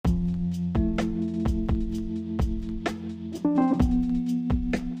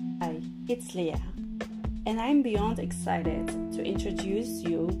it's Leah, and I'm beyond excited to introduce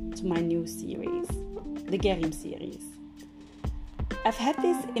you to my new series, the Gerim series. I've had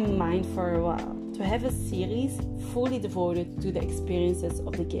this in mind for a while, to have a series fully devoted to the experiences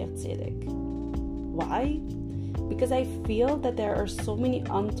of the Ger Tzedek. Why? Because I feel that there are so many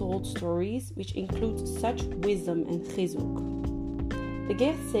untold stories which include such wisdom and chizuk. The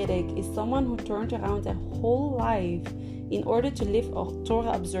Ger Tzedek is someone who turned around their whole life in order to live a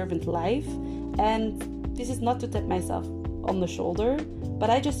Torah-observant life, and this is not to tap myself on the shoulder, but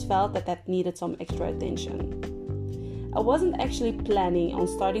I just felt that needed some extra attention. I wasn't actually planning on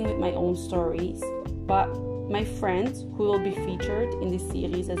starting with my own stories, but my friend, who will be featured in this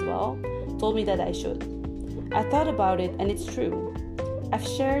series as well, told me that I should. I thought about it, and it's true. I've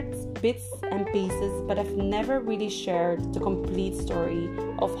shared bits and pieces, but I've never really shared the complete story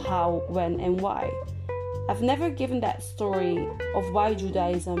of how, when, and why. I've never given that story of why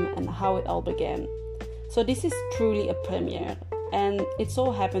Judaism and how it all began. So this is truly a premiere, and it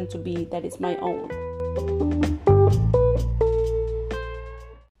so happened to be that it's my own.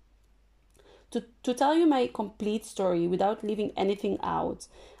 To tell you my complete story without leaving anything out,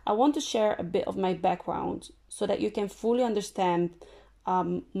 I want to share a bit of my background so that you can fully understand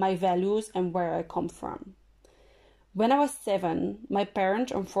my values and where I come from. When I was 7, my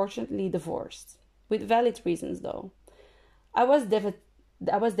parents unfortunately divorced, with valid reasons though. I was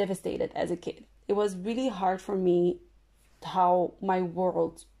devastated as a kid. It was really hard for me how my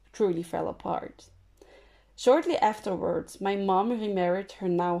world truly fell apart. Shortly afterwards, my mom remarried her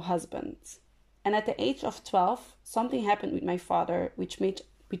now husband. And at the age of 12, something happened with my father which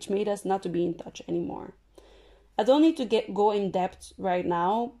made us not to be in touch anymore. I don't need to go in depth right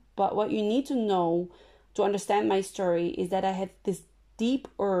now, but what you need to know to understand my story is that I had this deep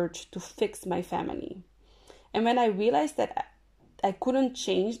urge to fix my family. And when I realized that I couldn't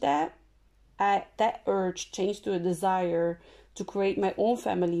change that, that urge changed to a desire to create my own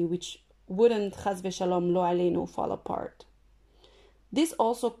family which wouldn't, chas v'shalom, lo aleinu, fall apart. This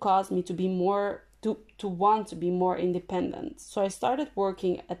also caused me to want to be more independent. So I started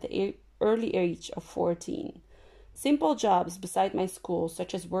working at the early age of 14. Simple jobs beside my school,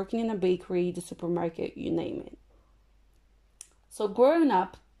 such as working in a bakery, the supermarket, you name it. So growing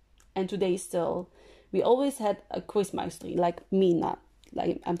up, and today still, we always had a quizmaster, like me, not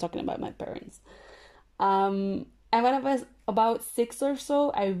like I'm talking about my parents. And when I was about 6 or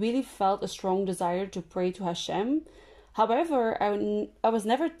so, I really felt a strong desire to pray to Hashem. However, I was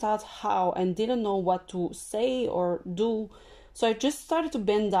never taught how and didn't know what to say or do, so I just started to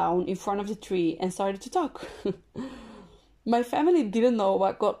bend down in front of the tree and started to talk. My family didn't know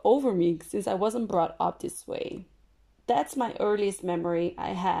what got over me since I wasn't brought up this way. That's my earliest memory I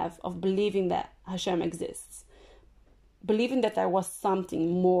have of believing that Hashem exists, believing that there was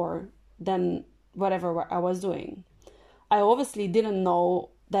something more than whatever I was doing. I obviously didn't know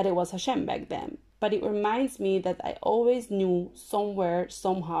that it was Hashem back then, but it reminds me that I always knew somewhere,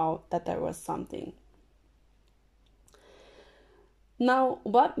 somehow, that there was something. Now,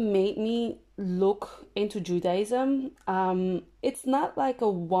 what made me look into Judaism? It's not like a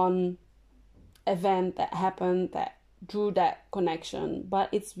one event that happened that drew that connection, but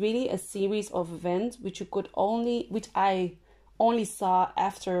it's really a series of events which I only saw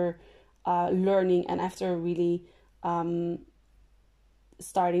after learning and after really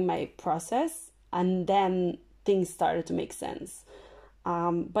starting my process. And then things started to make sense.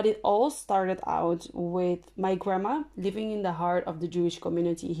 But it all started out with my grandma living in the heart of the Jewish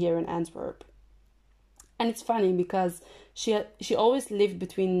community here in Antwerp. And it's funny because she always lived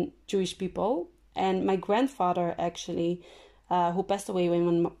between Jewish people. And my grandfather actually, who passed away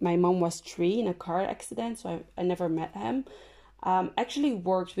when my mom was 3 in a car accident, so I never met him, actually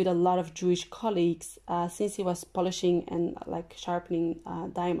worked with a lot of Jewish colleagues since he was polishing and sharpening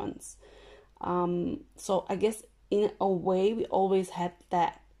diamonds. So I guess in a way we always had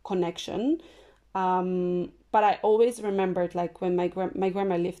that connection. But I always remembered when my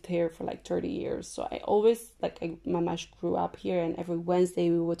grandma lived here for 30 years. So I always Mama grew up here, and every Wednesday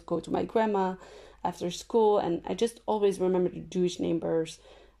we would go to my grandma after school, and I just always remember the Jewish neighbors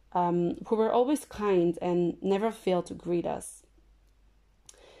who were always kind and never failed to greet us.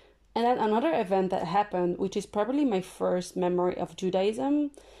 And then another event that happened, which is probably my first memory of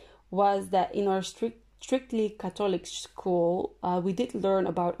Judaism, was that in our strictly Catholic school, we did learn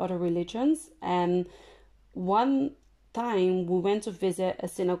about other religions. And one time we went to visit a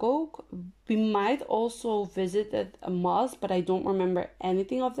synagogue. We might also visited a mosque, but I don't remember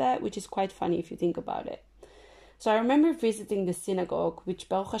anything of that, which is quite funny if you think about it. So I remember visiting the synagogue, which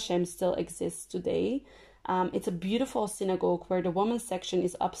Baruch Hashem still exists today. It's a beautiful synagogue where the women's section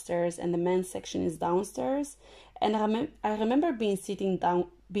is upstairs and the men's section is downstairs. And I remember being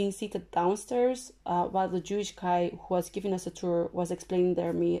seated downstairs while the Jewish guy who was giving us a tour was explaining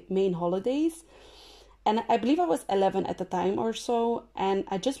their main holidays. And I believe I was 11 at the time or so. And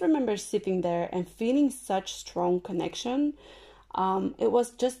I just remember sitting there and feeling such strong connection. It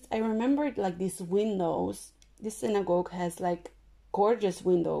was just, I remembered like these windows. This synagogue has like gorgeous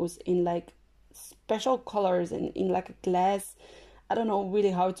windows in like special colors and in like a glass. I don't know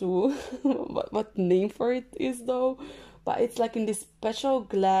really how to, what name for it is though. But it's like in this special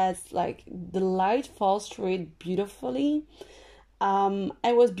glass, like the light falls through it beautifully.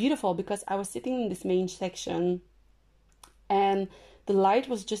 It was beautiful because I was sitting in this main section and the light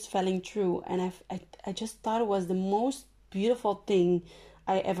was just falling through, and I just thought it was the most beautiful thing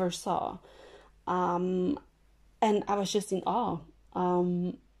I ever saw. And I was just in awe.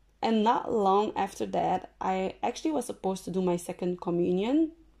 And not long after that, I actually was supposed to do my second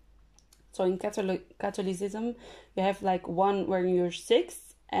communion. So in Catholicism, you have like one where you're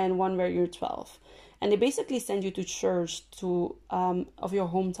 6 and one where you're 12. And they basically send you to church of your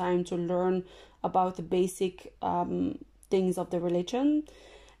home time to learn about the basic things of the religion.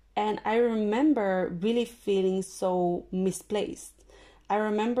 And I remember really feeling so misplaced. I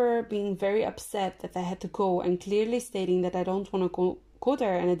remember being very upset that I had to go and clearly stating that I don't want to go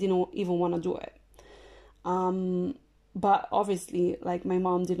there and I didn't even want to do it. But obviously, like, my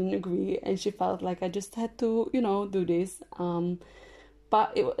mom didn't agree and she felt like I just had to, do this.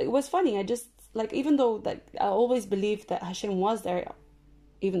 But it was funny. I just, like, even though like I always believed that Hashem was there,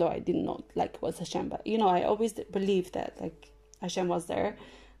 even though I didn't know like it was Hashem, but I always believed that like Hashem was there,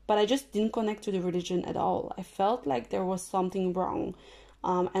 but I just didn't connect to the religion at all. I felt like there was something wrong,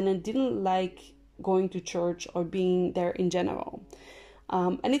 and I didn't like going to church or being there in general.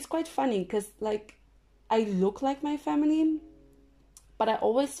 And it's quite funny because like I look like my family, but I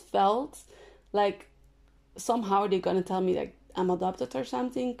always felt like somehow they're gonna tell me like I'm adopted or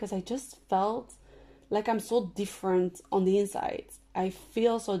something, because I just felt like I'm so different on the inside. I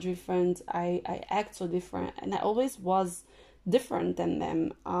feel so different. I act so different, and I always was different than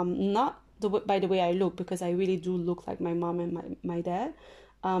them. Not by the way I look, because I really do look like my mom and my dad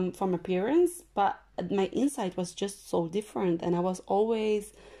from appearance, but my inside was just so different, and I was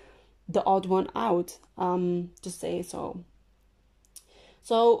always the odd one out, to say so.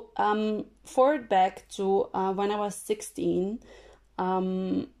 So, forward back to when I was 16,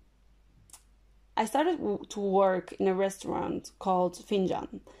 I started to work in a restaurant called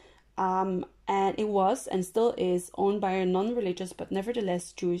Finjan. And it was and still is owned by a non-religious but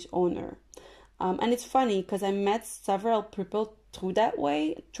nevertheless Jewish owner. And it's funny because I met several people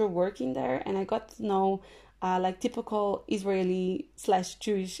through working there, and I got to know like typical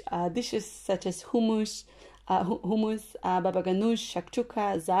Israeli/Jewish dishes such as hummus, baba ganoush,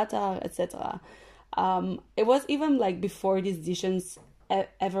 shakshuka, za'atar, etc. It was even like before these dishes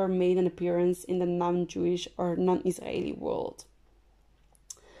ever made an appearance in the non-Jewish or non-Israeli world.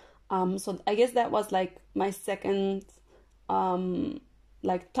 So I guess that was like my second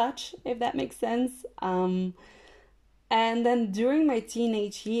like touch, if that makes sense. And then during my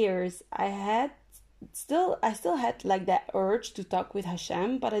teenage years, I still had like that urge to talk with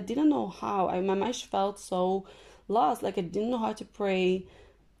Hashem, but I didn't know how. My mind felt so lost, like I didn't know how to pray.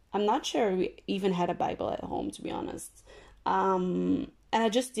 I'm not sure we even had a Bible at home, to be honest. And I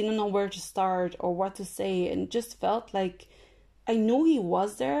just didn't know where to start or what to say, and just felt like I knew he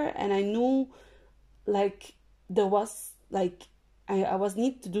was there, and I knew like there was like I was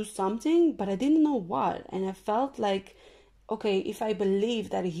need to do something, but I didn't know what. And I felt like, okay, if I believe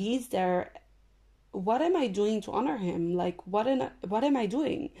that he's there, what am I doing to honor him? Like, what am I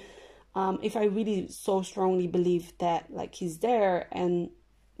doing? If I really so strongly believe that like he's there, and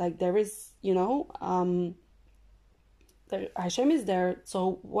like there is, Hashem is there,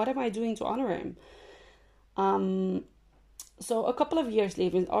 so what am I doing to honor him? So a couple of years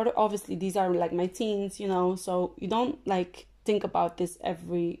later, obviously these are like my teens, so you don't like think about this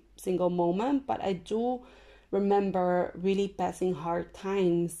every single moment, but I do remember really passing hard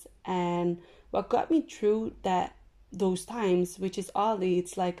times, and what got me through those times, which is oddly,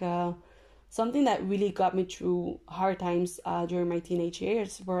 it's like something that really got me through hard times during my teenage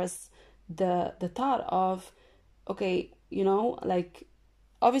years, was the thought of, okay, like,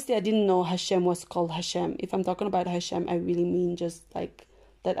 obviously I didn't know Hashem was called Hashem. If I'm talking about Hashem, I really mean just like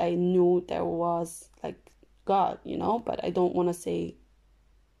that I knew there was like God, but I don't want to say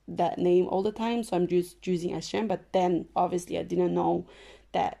that name all the time, so I'm just choosing Hashem. But then obviously I didn't know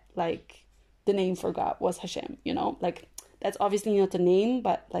that like the name for God was Hashem, like That's obviously not a name,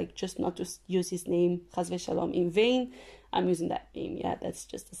 but like just not to use his name, Chas v'Shalom, in vain. I'm using that name. Yeah, that's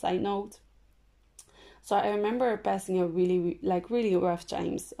just a side note. So I remember passing a really rough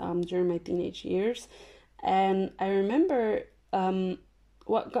times during my teenage years. And I remember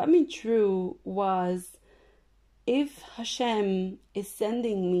what got me through was, if Hashem is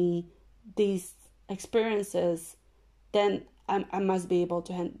sending me these experiences, then I must be able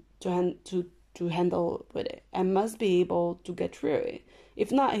to handle with it. I must be able to get through it.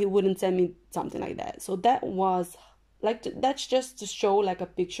 If not, he wouldn't send me something like that. So that was like, that's just to show like a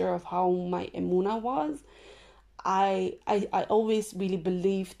picture of how my emuna was. I always really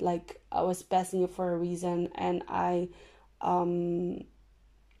believed like I was passing it for a reason, and I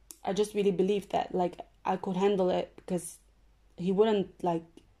just really believed that like I could handle it, because he wouldn't like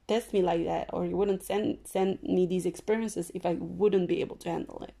test me like that, or he wouldn't send me these experiences if I wouldn't be able to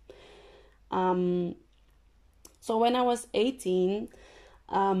handle it. So when I was 18,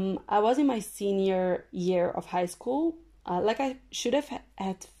 I was in my senior year of high school. Like I should have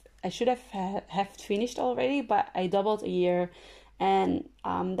have finished already, but I doubled a year, and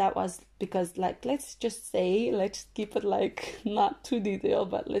that was because, like, let's keep it like not too detailed,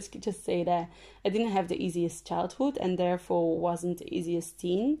 but let's just say that I didn't have the easiest childhood, and therefore wasn't the easiest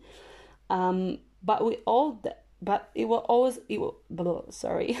teen. But it all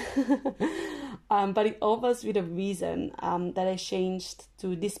was with a reason that I changed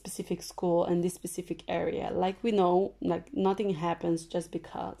to this specific school and this specific area. Like we know, like nothing happens just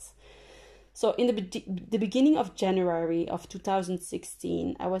because. So in the beginning of January of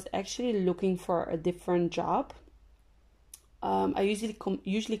 2016, I was actually looking for a different job. I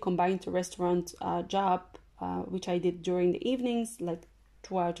usually combined the restaurant job, which I did during the evenings, like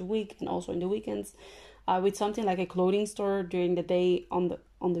throughout the week, and also in the weekends, with something like a clothing store during the day on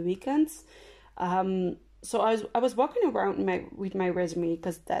the weekends. So I was walking around with my resume,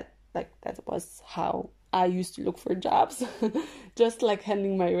 because that was how I used to look for jobs, just like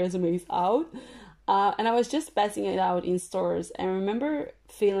handing my resumes out. And I was just passing it out in stores, and I remember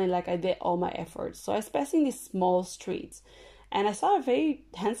feeling like I did all my efforts. So I was passing these small streets, and I saw a very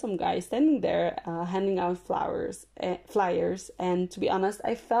handsome guy standing there handing out flyers. And to be honest,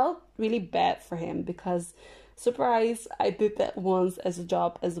 I felt really bad for him, because surprise, I did that once as a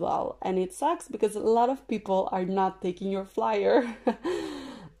job as well. And it sucks because a lot of people are not taking your flyer.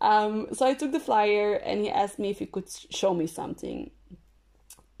 So I took the flyer, and he asked me if he could show me something.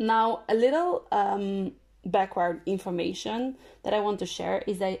 Now, a little background information that I want to share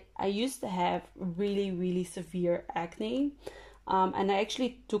is that I used to have really, really severe acne. And I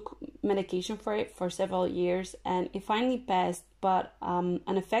actually took medication for it for several years, and it finally passed. But an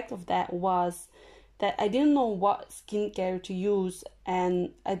effect of that was that I didn't know what skincare to use,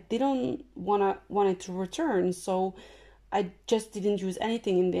 and I didn't want it to return. So I just didn't use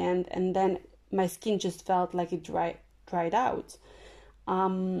anything in the end, and then my skin just felt like it dried out.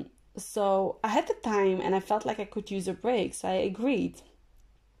 So I had the time, and I felt like I could use a break, so I agreed.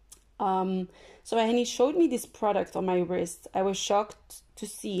 So when he showed me this product on my wrist, I was shocked to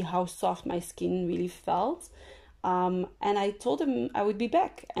see how soft my skin really felt. And I told him I would be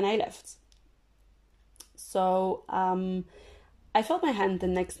back, and I left. So I felt my hand the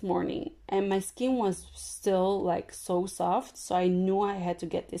next morning, and my skin was still like so soft, so I knew I had to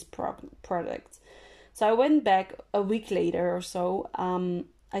get this product. So I went back a week later or so,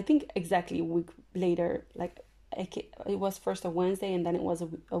 I think exactly a week later, like it was first a Wednesday, and then it was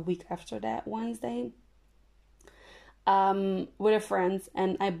a week after that Wednesday, with a friend,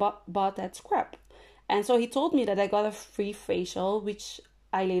 and I bought that scrap. And so he told me that I got a free facial, which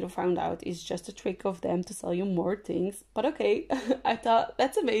I later found out is just a trick of them to sell you more things. But okay, I thought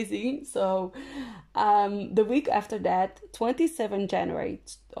that's amazing. So the week after that, 27 January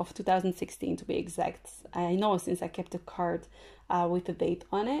of 2016 to be exact, I know since I kept a card with the date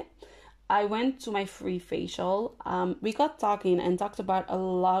on it, I went to my free facial. We got talking and talked about a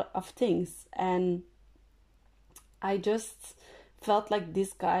lot of things. And I just felt like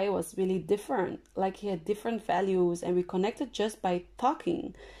this guy was really different, like he had different values, and we connected just by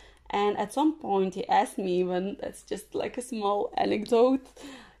talking. And at some point he asked me, even, that's just like a small anecdote,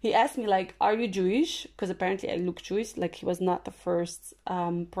 he asked me like, are you Jewish? Because apparently I look Jewish. Like, he was not the first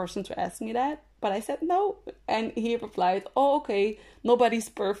person to ask me that, but I said no, and he replied, oh, okay, nobody's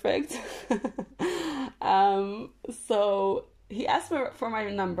perfect. So he asked me for my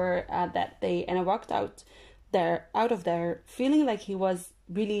number that day, and I walked out of there feeling like he was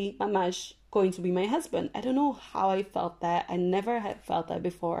really mamash going to be my husband. I don't know how I felt that. I never had felt that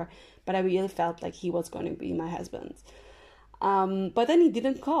before, but I really felt like he was going to be my husband. But then he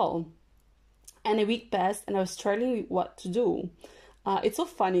didn't call. And a week passed, and I was struggling with what to do. It's so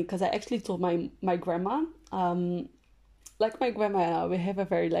funny because I actually told my grandma. Like my grandma and I, we have a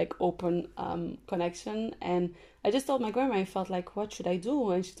very like open connection, and I just told my grandma, I felt like, what should I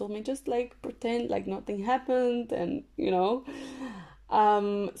do? And she told me, just like pretend like nothing happened, and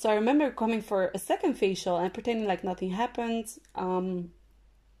so I remember coming for a second facial and pretending like nothing happened. And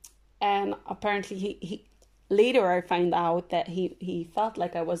apparently he later I find out that he felt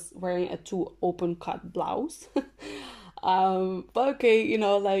like I was wearing a too open cut blouse. But okay,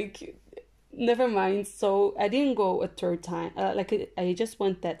 like never mind. So I didn't go a third time. I just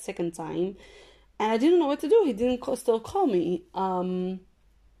went that second time, and I didn't know what to do. He didn't still call me.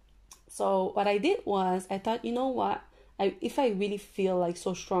 So what I did was I thought, you know what? If I really feel like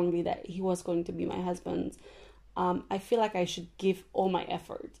so strongly that he was going to be my husband, I feel like I should give all my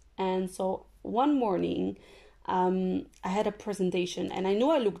effort. And so one morning, I had a presentation and I knew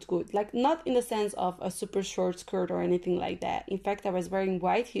I looked good, like not in the sense of a super short skirt or anything like that. In fact, I was wearing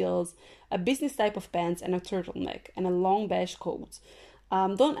white heels, a business type of pants, and a turtleneck and a long beige coat.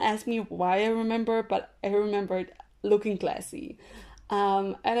 Don't ask me why I remember, but I remembered looking classy.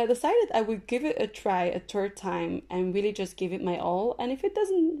 And I decided I would give it a try a third time and really just give it my all. And if it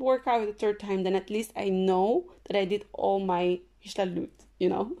doesn't work out the third time, then at least I know that I did all my ishtalut.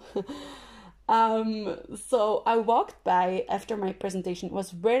 So I walked by after my presentation. It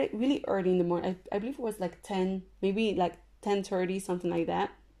was really early in the morning. I believe it was like 10, maybe like 10:30, something like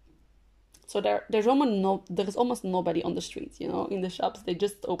that. So there's almost nobody on the streets, in the shops. They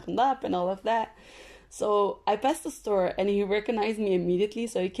just opened up and all of that. So I passed the store and he recognized me immediately.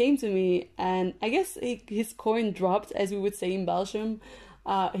 So he came to me and I guess his coin dropped, as we would say in Belgium.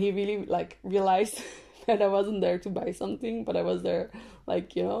 He really like realized that I wasn't there to buy something, but I was there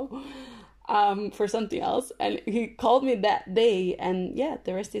for something else. And he called me that day, and yeah,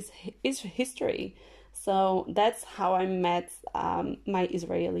 the rest is history. So that's how I met my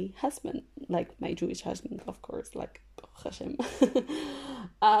Israeli husband, like my Jewish husband, of course, like Hashem.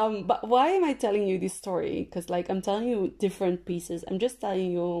 But why am I telling you this story? Because I'm telling you different pieces. I'm just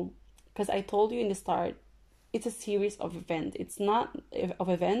telling you because I told you in the start, it's a series of events. It's not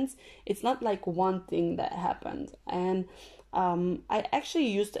like one thing that happened. And I actually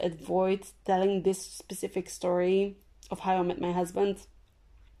used to avoid telling this specific story of how I met my husband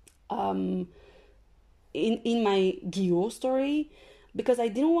in my Gio story, because I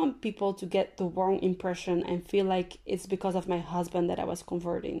didn't want people to get the wrong impression and feel like it's because of my husband that I was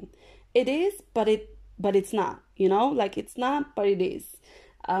converting. It is, but it's not, it's not, but it is.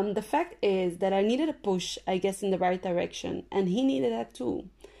 The fact is that I needed a push, I guess, in the right direction, and he needed that too.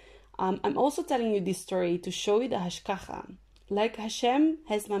 I'm also telling you this story to show you the hashkacha. Like Hashem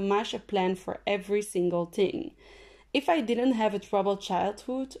has mamash a plan for every single thing. If I didn't have a troubled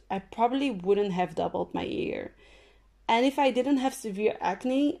childhood, I probably wouldn't have doubled my year. And if I didn't have severe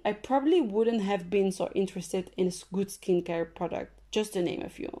acne, I probably wouldn't have been so interested in a good skincare product, just to name a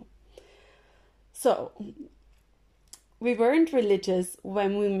few. So, we weren't religious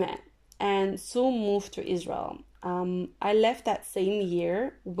when we met and soon moved to Israel. I left that same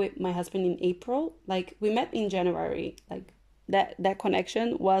year with my husband in April. We met in January. That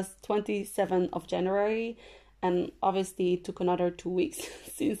connection was 27th of January. And obviously it took another 2 weeks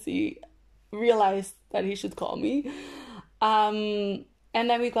since he realized that he should call me. And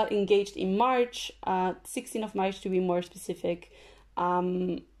then we got engaged in March, 16th of March to be more specific.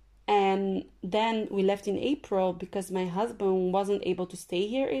 And then we left in April because my husband wasn't able to stay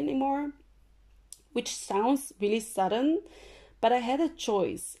here anymore, which sounds really sudden, but I had a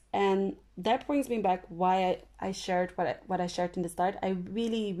choice. And that brings me back why I shared what I shared in the start. I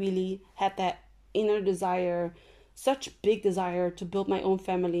really, really had that inner desire, such big desire to build my own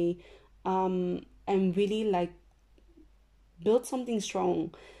family, and really build something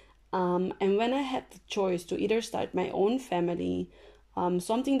strong. And when I had the choice to either start my own family,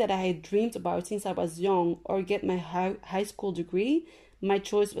 something that I had dreamed about since I was young, or get my high school degree, my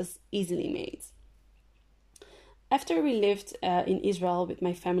choice was easily made. After we lived in Israel with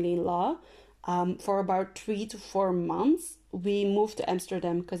my family-in-law for about 3 to 4 months, we moved to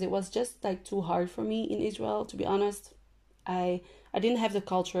Amsterdam because it was just too hard for me in Israel, to be honest. I didn't have the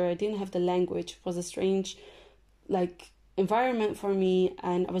culture, I didn't have the language. It was a strange environment for me,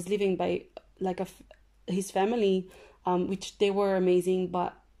 and I was living by his family, which they were amazing,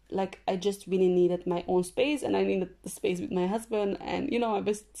 but I just really needed my own space, and I needed the space with my husband, and I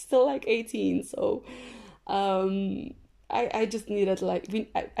was still 18, so I just needed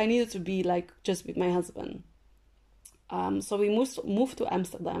I needed to be just with my husband. So we moved to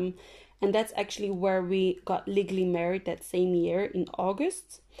Amsterdam, and that's actually where we got legally married that same year in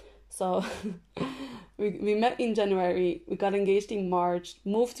August. So we met in January, we got engaged in March,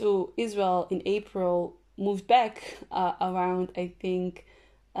 moved to Israel in April, moved back around, I think,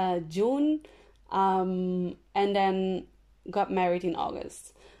 June, and then got married in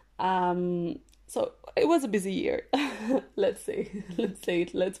August. So it was a busy year. let's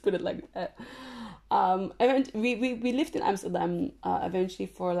put it like that. We lived in Amsterdam eventually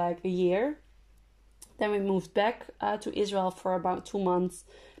for like a year. Then we moved back to Israel for about 2 months,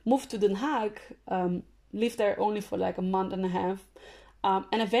 moved to Den Haag, lived there only for like a month and a half,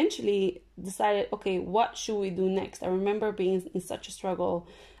 and eventually decided, okay, what should we do next? I remember being in such a struggle.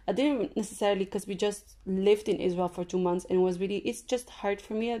 I didn't necessarily, because we just lived in Israel for 2 months, and it's just hard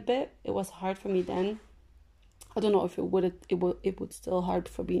for me a bit. It was hard for me then. I don't know if it would still hard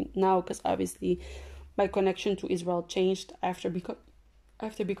for me now, because obviously my connection to Israel changed after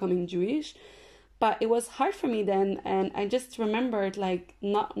becoming Jewish. But it was hard for me then, and I just remembered like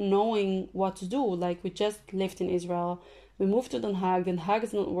not knowing what to do. Like, we just lived in Israel, we moved to Den Haag. Den Haag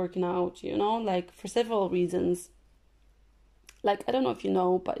is not working out, like for several reasons. Like, I don't know if you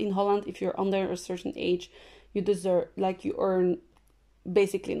know, but in Holland, if you're under a certain age, you earn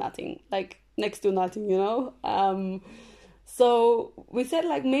basically nothing, like next to nothing, So we said,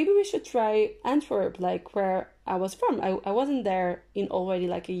 like, maybe we should try Antwerp, like where I was from. I wasn't there in already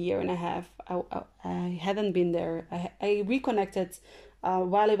like a year and a half. I hadn't been there. I reconnected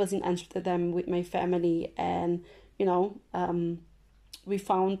while I was in Amsterdam with my family, and we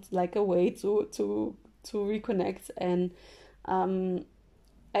found like a way to reconnect, and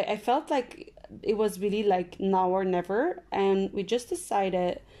I felt like it was really like now or never, and we just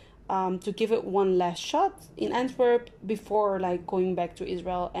decided to give it one last shot in Antwerp before like going back to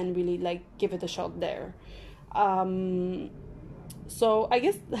Israel and really like give it a shot there. So I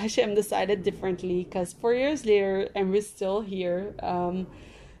guess Hashem decided differently, because 4 years later and we're still here.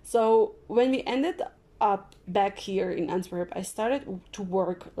 So when we ended up back here in Antwerp, I started to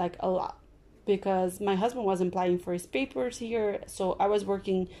work like a lot, because my husband was applying for his papers here, so I was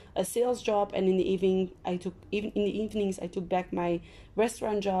working a sales job, and in the evenings I took back my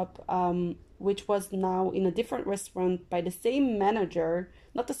restaurant job, which was now in a different restaurant by the same manager,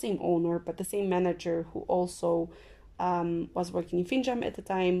 not the same owner, but the same manager who also was working in Finjam at the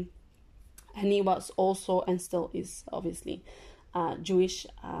time, and he was also, and still is obviously, Jewish.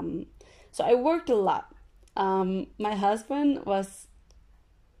 So I worked a lot. My husband was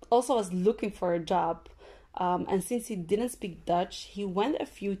looking for a job, and since he didn't speak Dutch, he went a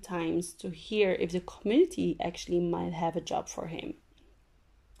few times to hear if the community actually might have a job for him.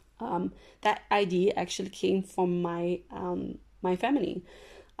 That idea actually came from my family.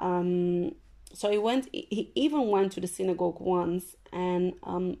 So he even went to the synagogue once, and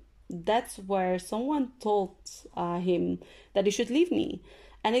that's where someone told him that he should leave me,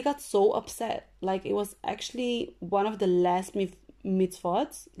 and he got so upset. Like, it was actually one of the last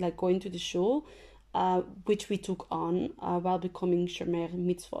mitzvot, like going to the shul, which we took on while becoming Shomer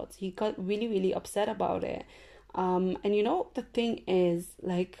mitzvot. He got really, really upset about it. And the thing is,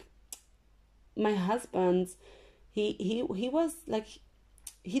 like, my husband, he was like,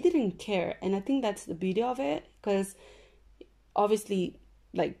 he didn't care, and I think that's the beauty of it, because obviously,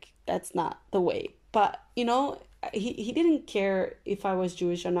 like, that's not the way, but he didn't care if I was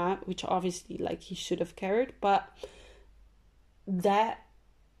Jewish or not, which obviously, like, he should have cared, but that,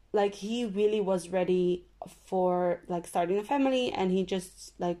 like, he really was ready for like starting a family, and he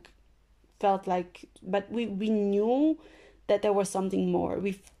just like felt like, but we knew that there was something more.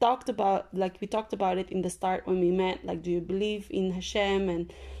 We talked about it in the start when we met, like, do you believe in Hashem,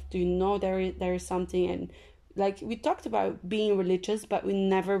 and do you know there is something, and like we talked about being religious, but we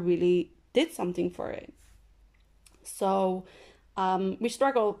never really did something for it. So we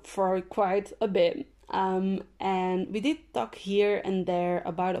struggled for quite a bit. And we did talk here and there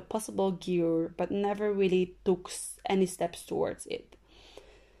about a possible giur, but never really took any steps towards it.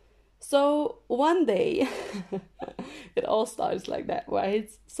 So one day, it all starts like that, right?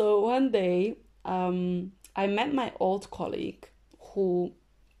 So one day, I met my old colleague, who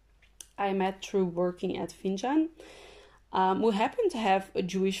I met through working at Finjan, who happened to have a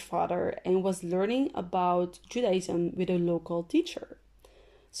Jewish father and was learning about Judaism with a local teacher.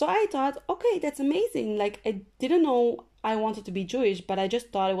 So I thought, okay, that's amazing. Like, I didn't know I wanted to be Jewish, but I just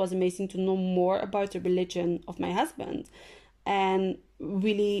thought it was amazing to know more about the religion of my husband and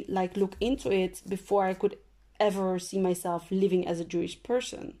really like look into it before I could ever see myself living as a Jewish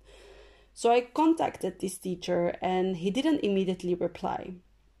person. So I contacted this teacher, and he didn't immediately reply.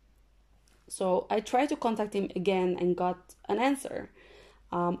 So I tried to contact him again and got an answer.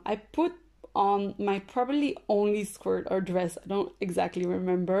 I put on my probably only skirt or dress, I don't exactly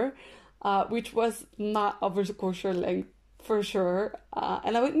remember, which was not over kosher length for sure.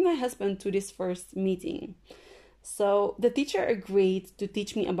 And I went with my husband to this first meeting. So the teacher agreed to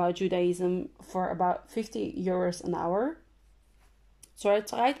teach me about Judaism for about 50 euros an hour. So I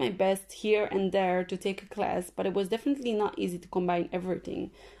tried my best here and there to take a class, but it was definitely not easy to combine everything,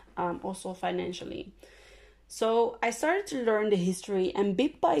 also financially. So I started to learn the history and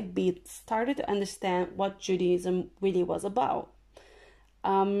bit by bit started to understand what Judaism really was about.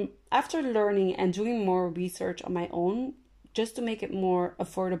 After learning and doing more research on my own, just to make it more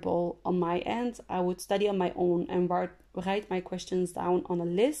affordable on my end, I would study on my own and write my questions down on a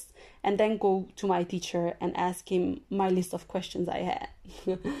list and then go to my teacher and ask him my list of questions I had.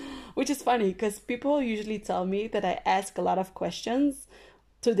 Which is funny because people usually tell me that I ask a lot of questions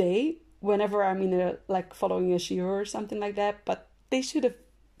today whenever I'm in a like following a shiur or something like that, but they should have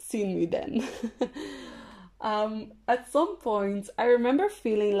seen me then. At some point I remember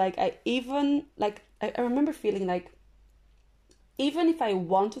feeling like even if I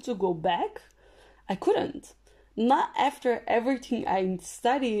wanted to go back, I couldn't. Not after everything I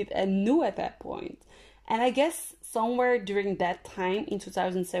studied and knew at that point. And I guess somewhere during that time in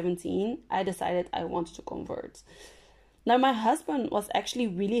 2017, I decided I wanted to convert. Now, my husband was actually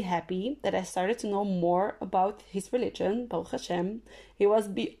really happy that I started to know more about his religion, Baruch Hashem. He was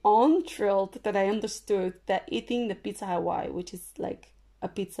beyond thrilled that I understood that eating the pizza Hawaii, which is like a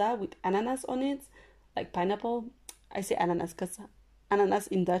pizza with ananas on it, like pineapple. I say ananas because ananas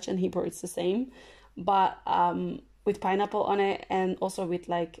in Dutch and Hebrew it's the same, but with pineapple on it and also with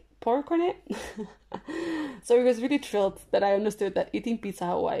like pork on it. So he was really thrilled that I understood that eating pizza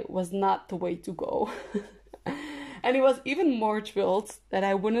Hawaii was not the way to go. And he was even more thrilled that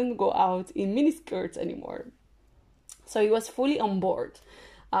I wouldn't go out in miniskirts anymore. So he was fully on board,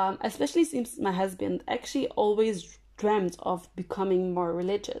 especially since my husband actually always dreamt of becoming more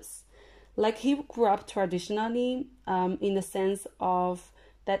religious. Like he grew up traditionally in the sense of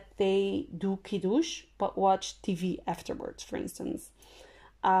that they do kiddush but watch TV afterwards, for instance.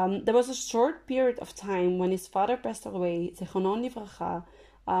 There was a short period of time when his father passed away, Zichrono Livracha,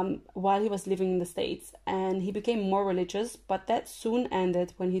 while he was living in the States, and he became more religious, but that soon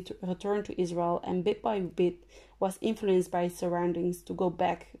ended when he returned to Israel and bit by bit was influenced by his surroundings to go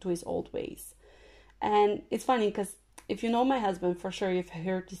back to his old ways. And it's funny because if you know my husband, for sure you've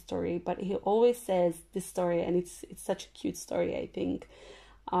heard this story, but he always says this story, and it's such a cute story, I think,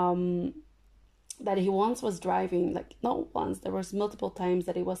 that he once was driving, like not once, there was multiple times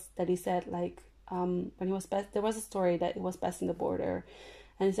that he said like when he was there was a story that he was passing the border,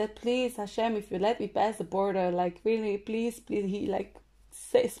 and he said, please Hashem, if you let me pass the border, like really, please, he like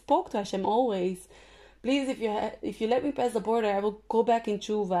spoke to Hashem always. Please, if you let me pass the border, I will go back in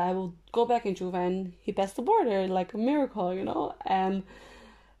tshuva. And he passed the border like a miracle, you know. And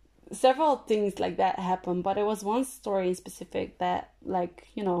several things like that happened, but there was one story in specific that, like,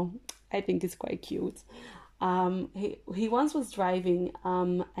 you know, I think is quite cute. He once was driving,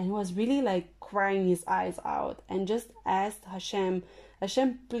 and he was really like crying his eyes out, and just asked Hashem,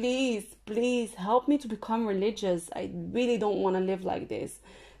 please help me to become religious. I really don't want to live like this.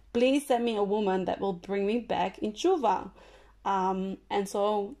 Please send me a woman that will bring me back in tshuva. And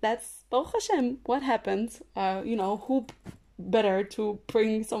so that's, Baruch Hashem, what happened. You know, who better to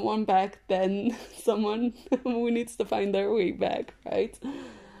bring someone back than someone who needs to find their way back, right?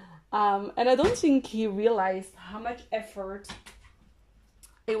 And I don't think he realized how much effort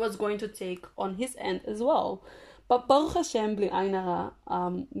it was going to take on his end as well. But Baruch Hashem, bli ayin hara,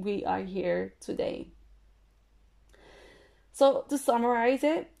 we are here today. So to summarize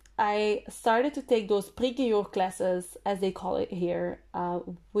it, I started to take those pre-Giyur classes, as they call it here,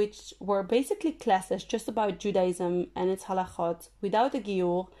 which were basically classes just about Judaism and its halachot without the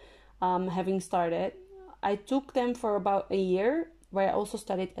Giyur having started. I took them for about a year, where I also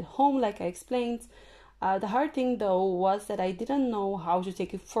studied at home, like I explained. The hard thing, though, was that I didn't know how to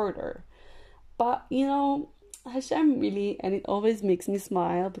take it further. But, you know, Hashem really, and it always makes me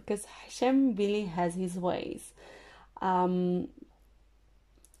smile, because Hashem really has his ways.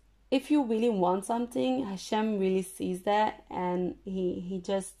 If you really want something, Hashem really sees that, and he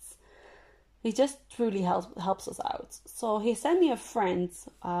just truly helps us out. So he sent me a friend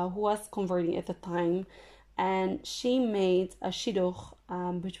who was converting at the time, and she made a shidduch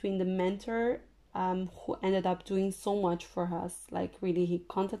between the mentor who ended up doing so much for us. Like really, he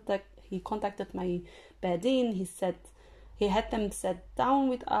contacted my bedin. He had them sit down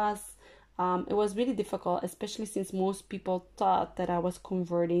with us. It was really difficult, especially since most people thought that I was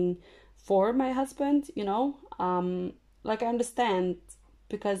converting for my husband, you know. Like I understand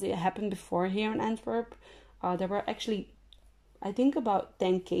because it happened before here in Antwerp. There were actually, I think, about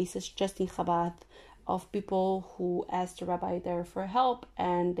 10 cases just in Chabad of people who asked the rabbi there for help,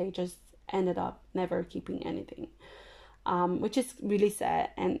 and they just ended up never keeping anything, which is really sad.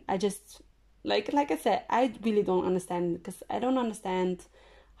 And I just, like I said, I really don't understand, because I don't understand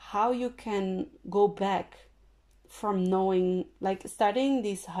how you can go back from knowing, like, studying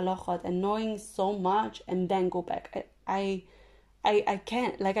these halachot and knowing so much and then go back. I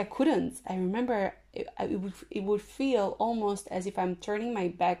can't, like, I couldn't. I remember it would feel almost as if I'm turning my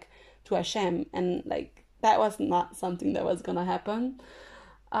back to Hashem, and like that was not something that was gonna happen.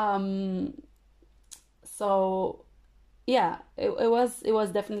 So yeah, it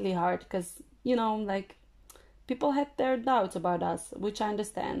was definitely hard, because, you know, like, people had their doubts about us, which I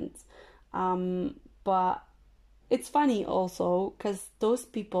understand. But it's funny also, because those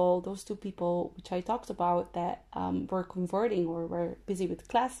two people which I talked about that were converting or were busy with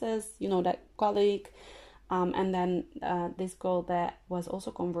classes, you know, that colleague, and then this girl that was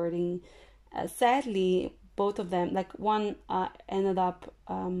also converting, sadly, both of them, like, one ended up,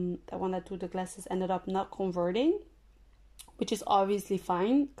 the one that took the classes ended up not converting, which is obviously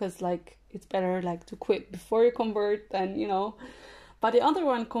fine, because, like, it's better, like, to quit before you convert than, you know. But the other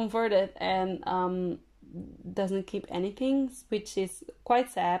one converted and doesn't keep anything, which is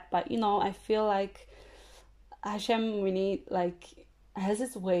quite sad. But, you know, I feel like Hashem really, like, has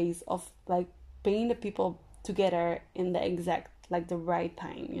his ways of, like, bringing the people together in the exact, like, the right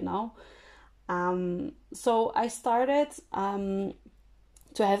time, you know. So I started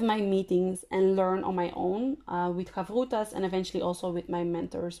to have my meetings and learn on my own with Chavrutas, and eventually also with my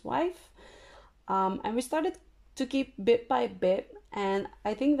mentor's wife. And we started to keep bit by bit. And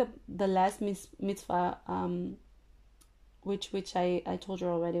I think the last mitzvah, which I told you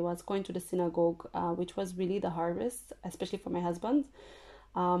already, was going to the synagogue, which was really the hardest, especially for my husband.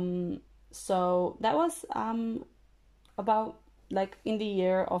 So that was about, like, in the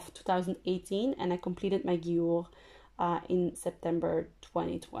year of 2018, and I completed my Giur in September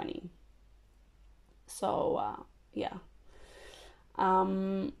 2020. So yeah.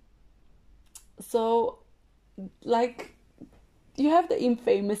 So, like, you have the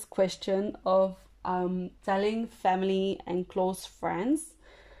infamous question of telling family and close friends.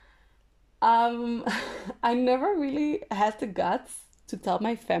 I never really had the guts to tell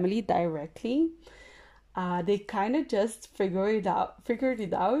my family directly. They kind of just figured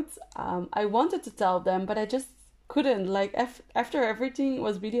it out. I wanted to tell them, but I just couldn't. Like, after everything, it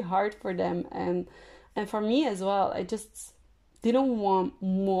was really hard for them, and for me as well. I just didn't want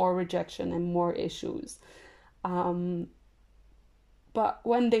more rejection and more issues. But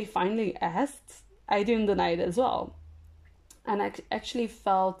when they finally asked, I didn't deny it as well. And I actually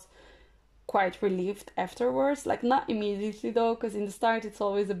felt quite relieved afterwards. Like, not immediately though, because in the start it's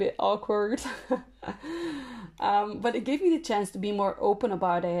always a bit awkward. But it gave me the chance to be more open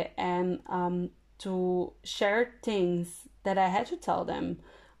about it, and to share things that I had to tell them.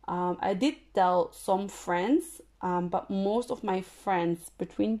 I did tell some friends, but most of my friends,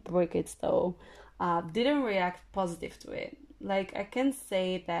 between brackets though, didn't react positive to it. Like, I can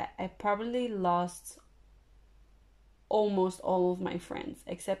say that I probably lost almost all of my friends,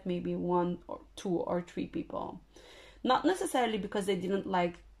 except maybe 1 or 2 or 3 people. Not necessarily because they didn't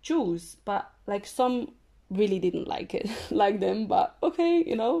like Jews, but, like, some really didn't like it, like them. But okay,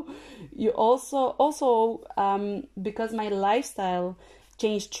 you know, you also because my lifestyle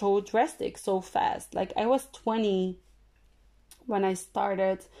changed so drastic, so fast. Like, I was 20 when I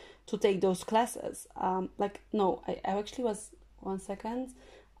started to take those classes. I actually was, 1 second,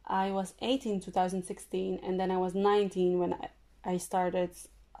 I was 18 2016, and then I was 19 when I started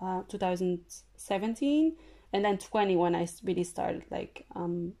 2017, and then 20 when I really started, like,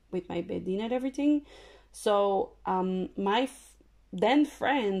 with my bedin and everything. So my then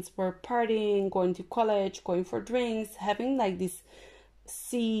friends were partying, going to college, going for drinks, having, like, this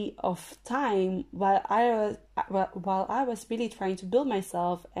sea of time, while I was really trying to build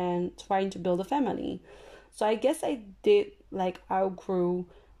myself and trying to build a family. So I guess I did, like, outgrew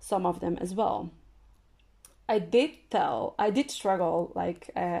some of them as well. I did struggle,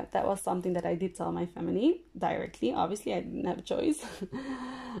 like, that was something that I did tell my family directly. Obviously, I didn't have a choice.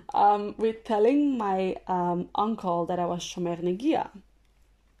 With telling my uncle that I was Shomer Negia.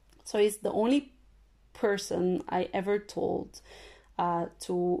 So he's the only person I ever told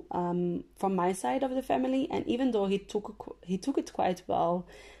to from my side of the family, and even though he took it quite well,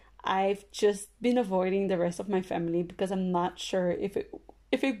 I've just been avoiding the rest of my family because I'm not sure if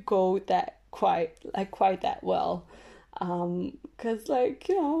it go that quite that well, because, like,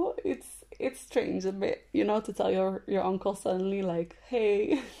 you know, it's strange a bit, to tell your uncle suddenly like,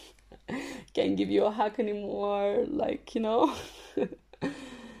 hey, can't give you a hug anymore, like,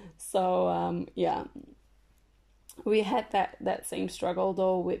 So yeah, we had that same struggle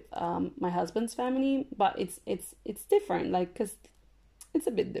though with my husband's family, but it's different, like, because it's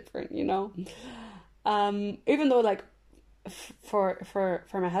a bit different, even though like for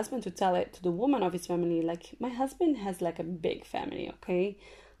my husband to tell it to the woman of his family, like my husband has like a big family, okay,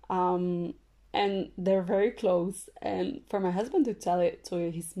 and they're very close, and for my husband to tell it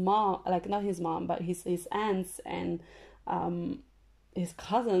to his mom, like not his mom but his aunts and his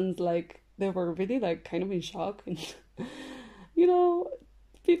cousins, like they were really like kind of in shock. And you know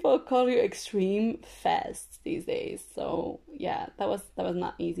people call you extreme fast these days, so yeah, that was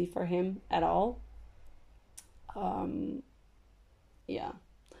not easy for him at all. um yeah,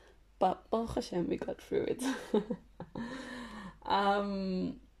 but Baruch Hashem, we got through it.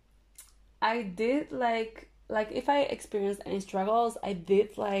 um I did like if I experienced any struggles, I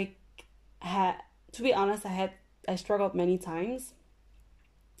did like had to be honest, I struggled many times.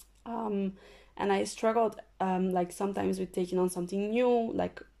 Um and I struggled like sometimes with taking on something new,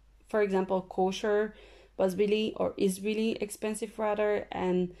 like for example, kosher was really or is really expensive rather,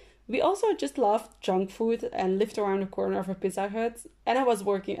 and we also just loved junk food and lived around the corner of a Pizza Hut, and I was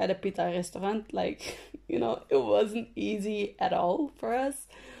working at a pizza restaurant, like it wasn't easy at all for us.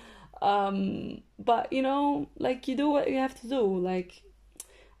 But like you do what you have to do. Like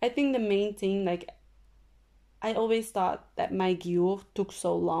I think the main thing, like I always thought that my giur took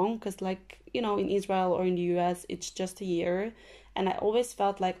so long because, like, in Israel or in the US, it's just a year. And I always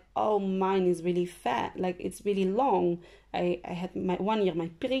felt like, oh, mine is really fat. Like, it's really long. I had my 1 year,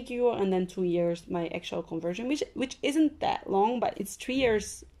 my pre-giur, and then 2 years, my actual conversion, which isn't that long, but it's 3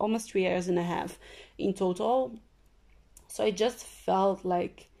 years, almost 3 years and a half in total. So it just felt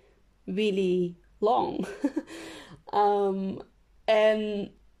like really long. And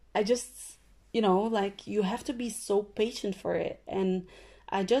I just, like you have to be so patient for it. And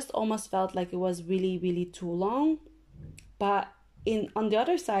I just almost felt like it was really, really too long. But on the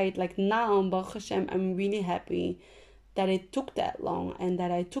other side, like now, Baruch Hashem, I'm really happy that it took that long and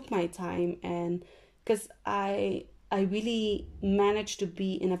that I took my time, and because I really managed to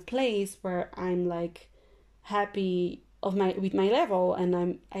be in a place where I'm like happy of my with my level,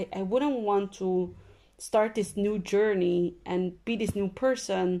 and I wouldn't want to start this new journey and be this new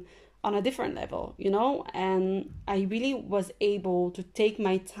person on a different level, and I really was able to take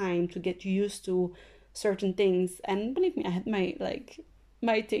my time to get used to certain things. And believe me, I had my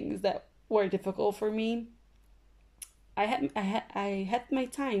things that were difficult for me. I had my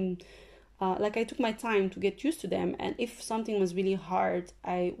time, like I took my time to get used to them, and if something was really hard,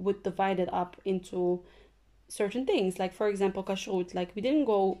 I would divide it up into certain things. Like for example, kashrut, like we didn't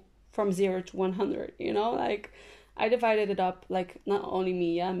go from 0 to 100, like I divided it up, like not only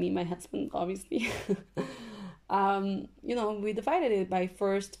me, yeah, me, my husband, obviously. We divided it by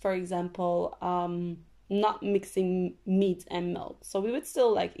first, for example, not mixing meat and milk. So we would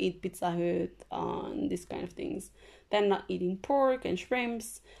still like eat Pizza Hut and these kind of things. Then not eating pork and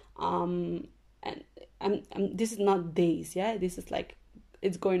shrimps. And this is not days, yeah. This is like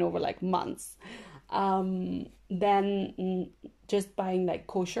it's going over like months. Then just buying like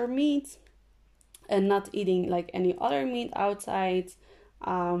kosher meat and not eating like any other meat outside.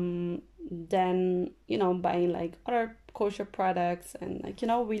 Then buying like other kosher products, and like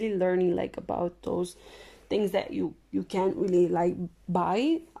really learning like about those things that you can't really like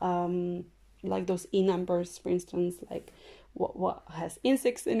buy, like those numbers, for instance, like what has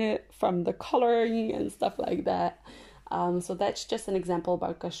insects in it from the coloring and stuff like that. So that's just an example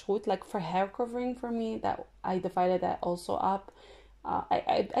about kashrut. Like for hair covering, for me, that I divided that also up.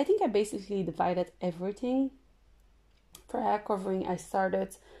 I think I basically divided everything. For hair covering, I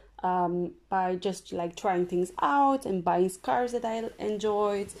started by just like trying things out and buying scarves that I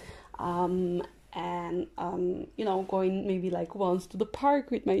enjoyed, and going maybe like once to the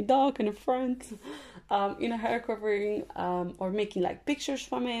park with my dog in the front, in a hair covering, or making like pictures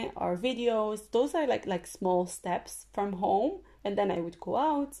from it or videos. Those are like small steps from home, and then I would go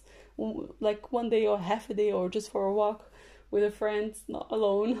out like one day or half a day or just for a walk with a friend, not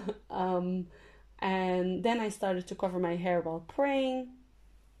alone. And then I started to cover my hair while praying.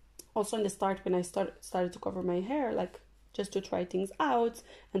 Also in the start, when I started to cover my hair, like just to try things out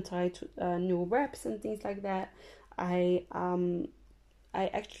and try to new reps and things like that, I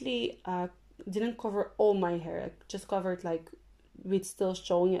actually didn't cover all my hair. I just covered like with still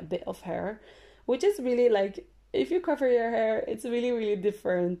showing a bit of hair, which is really like, if you cover your hair, it's really, really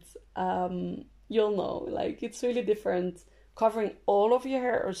different. You'll know, like it's really different covering all of your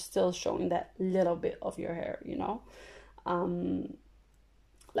hair or still showing that little bit of your hair, you know?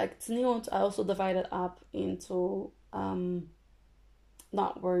 Like tzniut, I also divided up into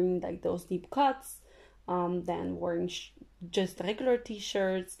not wearing like those deep cuts, then wearing just regular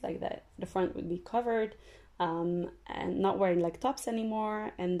t-shirts like that, the front would be covered, and not wearing like tops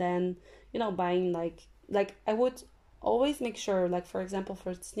anymore, and then, you know, buying like I would always make sure, like for example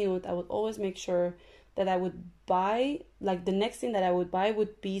for tzniut, I would always make sure that I would buy, like the next thing that I would buy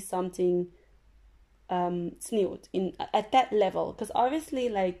would be something tzniut in at that level, because obviously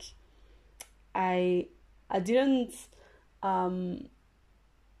like I didn't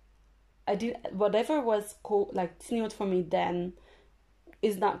I did whatever was cool, like tzniut for me then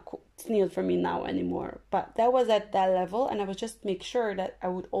is not tzniut for me now anymore, but that was at that level, and I would just make sure that I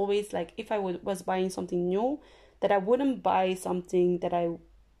would always, like if I was buying something new, that I wouldn't buy something that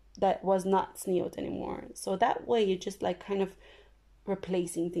was not tzniut anymore. So that way you're just like kind of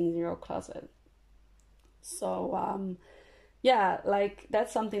replacing things in your closet. So yeah, like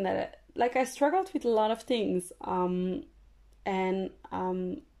that's something that like I struggled with a lot of things, and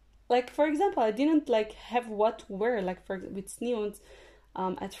like for example, I didn't like have what to wear, like for with tzniut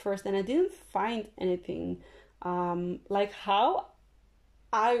at first, and I didn't find anything like how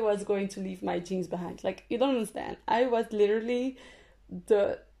I was going to leave my jeans behind. Like you don't understand, I was literally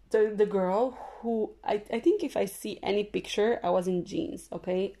the girl who I think if I see any picture, I was in jeans,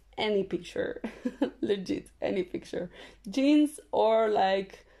 okay? Any picture, legit, any picture, jeans, or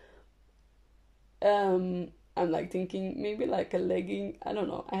like I'm like thinking maybe like a legging, I don't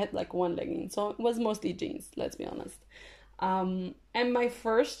know, I had like one legging, so it was mostly jeans, let's be honest. And my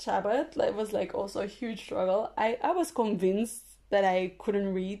first Shabbat, like, was like also a huge struggle. I was convinced that I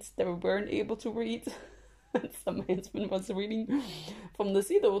couldn't read, that we weren't able to read. So my husband was reading from the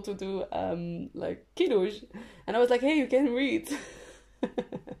Siddur to do like Kiddush, and I was like, hey, you can read.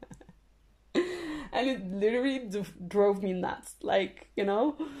 And it literally drove me nuts, like, you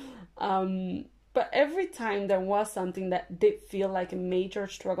know. But every time there was something that did feel like a major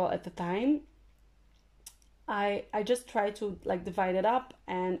struggle at the time, I just tried to like divide it up,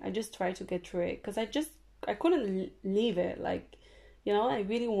 and I just tried to get through it, because I couldn't leave it. Like, you know, I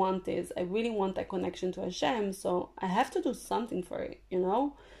really want this. I really want that connection to Hashem, so I have to do something for it, you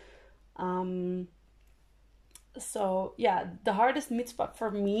know. So yeah, the hardest mitzvah for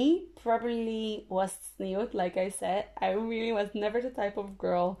me probably was tzniut. Like I said, I really was never the type of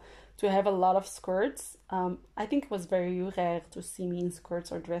girl to have a lot of skirts. I think it was very rare to see me in skirts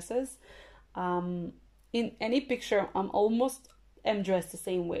or dresses. In any picture, am dressed the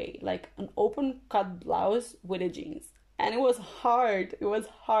same way, like an open cut blouse with a jeans, and it was hard. It was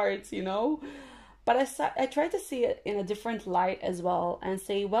hard, you know. But I tried to see it in a different light as well, and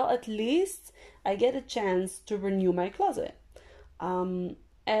say, well, at least I get a chance to renew my closet.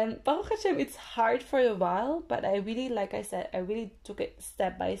 And Baruch Hashem, it's hard for a while, but I really, like I said, I really took it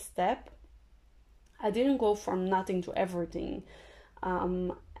step by step. I didn't go from nothing to everything.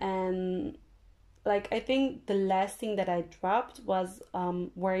 And like, I think the last thing that I dropped was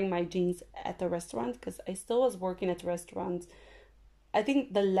wearing my jeans at the restaurant, because I still was working at the restaurant. I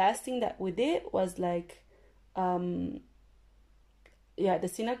think the last thing that we did was like, the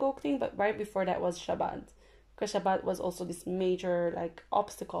synagogue thing, but right before that was Shabbat. Because Shabbat was also this major like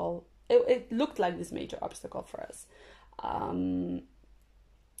obstacle. It looked like this major obstacle for us.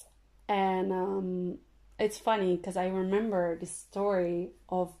 It's funny because I remember the story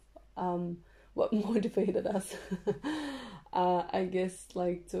of what motivated us. I guess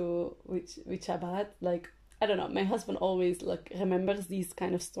like to with Shabbat, like, I don't know, my husband always like remembers these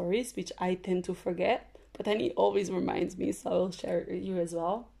kind of stories, which I tend to forget, but then he always reminds me, so I'll share it with you as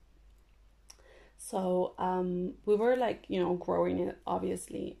well. So we were like, you know, growing it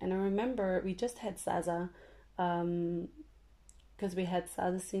obviously, and I remember we just had Saza, because we had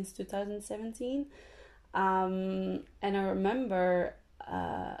Saza since 2017, and I remember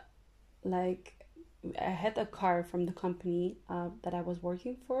like I had a car from the company that I was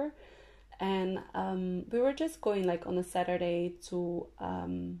working for, and we were just going like on a Saturday to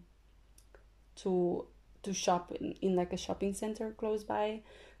shop in like a shopping center close by.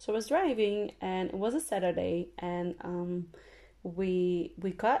 So I was driving, and it was a Saturday, and we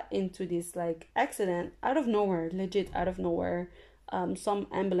got into this like accident out of nowhere, legit out of nowhere. Some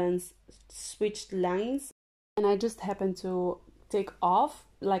ambulance switched lanes, and I just happened to take off,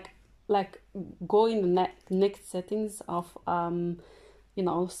 like go in the next settings of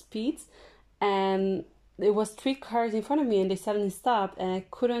speeds, and there was 3 cars in front of me, and they suddenly stopped, and I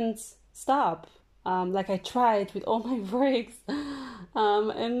couldn't stop. Like I tried with all my brakes,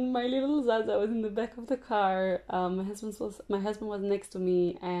 And my little Zaza was in the back of the car. My husband was next to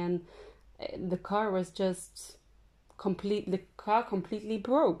me, and the car was just completely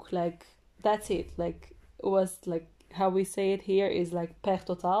broke. Like, that's it. Like, it was like how we say it here is like pech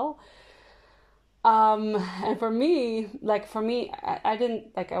total. And for me, I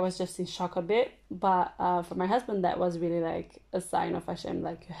didn't, like, I was just in shock a bit, but for my husband, that was really like a sign of Hashem,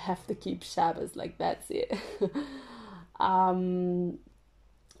 like, you have to keep Shabbos, like, that's it.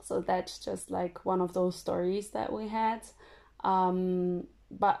 So that's just like one of those stories that we had.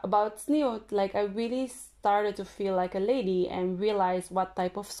 But about Tzniut, like, I really started to feel like a lady and realize what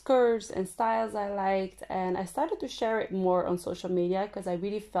type of skirts and styles I liked, and I started to share it more on social media because I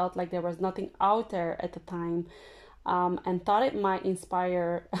really felt like there was nothing out there at the time, and thought it might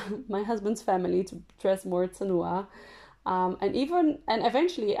inspire my husband's family to dress more tsanua, and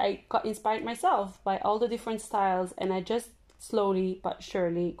eventually I got inspired myself by all the different styles, and I just slowly but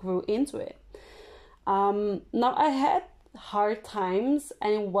surely grew into it. Now, I had hard times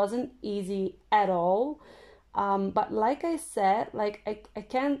and it wasn't easy at all, but like I said, like, I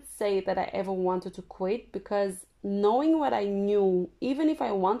can't say that I ever wanted to quit, because knowing what I knew, even if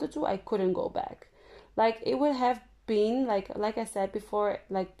I wanted to, I couldn't go back. Like, it would have been like I said before,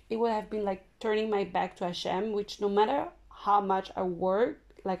 like, it would have been like turning my back to Hashem, which no matter how much I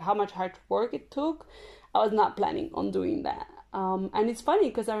worked, like how much hard work it took, I was not planning on doing that. And it's funny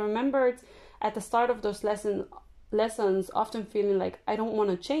because I remembered at the start of those lessons often feeling like I don't want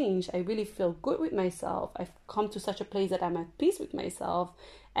to change. I really feel good with myself. I've come to such a place that I'm at peace with myself,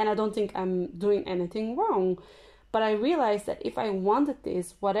 and I don't think I'm doing anything wrong. But I realized that if I wanted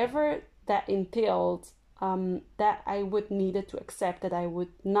this, whatever that entailed, that I would needed to accept that I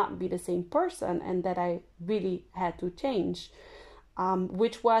would not be the same person, and that I really had to change,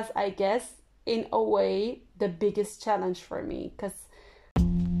 which was, I guess, in a way, the biggest challenge for me, because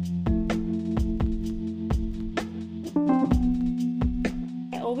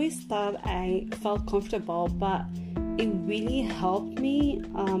I always thought I felt comfortable, but it really helped me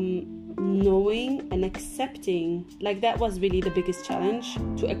knowing and accepting, like, that was really the biggest challenge,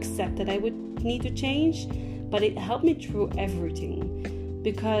 to accept that I would need to change. But it helped me through everything,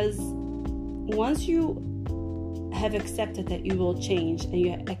 because once you have accepted that you will change, and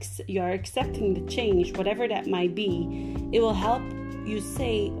you are accepting the change, whatever that might be, it will help you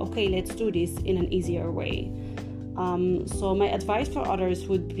say, okay, let's do this in an easier way. So my advice for others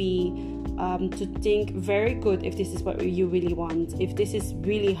would be to think very good if this is what you really want, if this is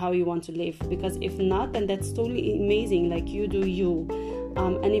really how you want to live, because if not, then that's totally amazing, like, you do you.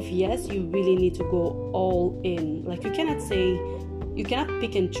 And if yes, you really need to go all in. Like, you cannot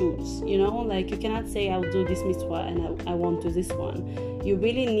pick and choose, like, you cannot say I'll do this mitzvah and I won't do this one. You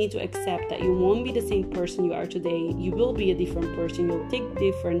really need to accept that you won't be the same person you are today. You will be a different person. You'll think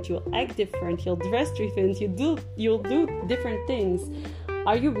different, you'll act different, you'll dress different, you'll do different things.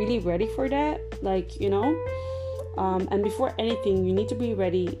 Are you really ready for that? Like, and before anything, you need to be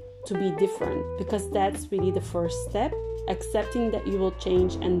ready to be different, because that's really the first step, accepting that you will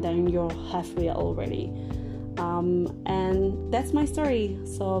change, and then you're halfway already. And that's my story.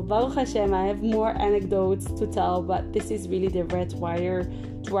 So Baruch Hashem, I have more anecdotes to tell, but this is really the red wire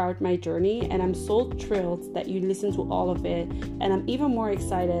throughout my journey, and I'm so thrilled that you listen to all of it, and I'm even more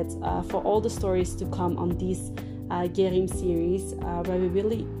excited for all the stories to come on this Gerim series, where we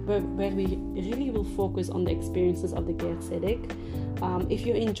really will focus on the experiences of the Ger Tzedek. If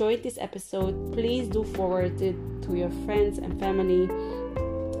you enjoyed this episode, please do forward it to your friends and family.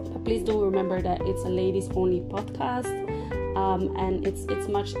 Please do remember that it's a ladies only podcast, and it's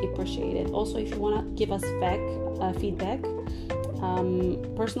much appreciated. Also, if you want to give us feedback,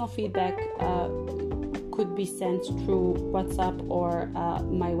 personal feedback could be sent through WhatsApp or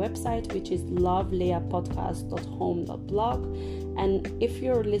my website, which is loveleapodcast.home.blog. And if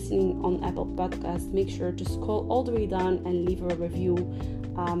you're listening on Apple Podcasts, make sure to scroll all the way down and leave a review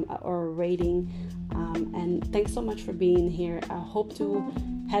or a rating. And thanks so much for being here. I hope to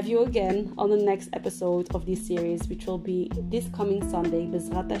have you again on the next episode of this series, which will be this coming Sunday,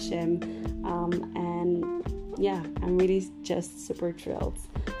 Bezrat Hashem. And yeah, I'm really just super thrilled.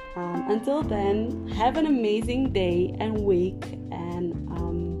 Until then, have an amazing day and week, and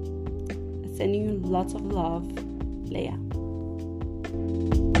sending you lots of love, Leah.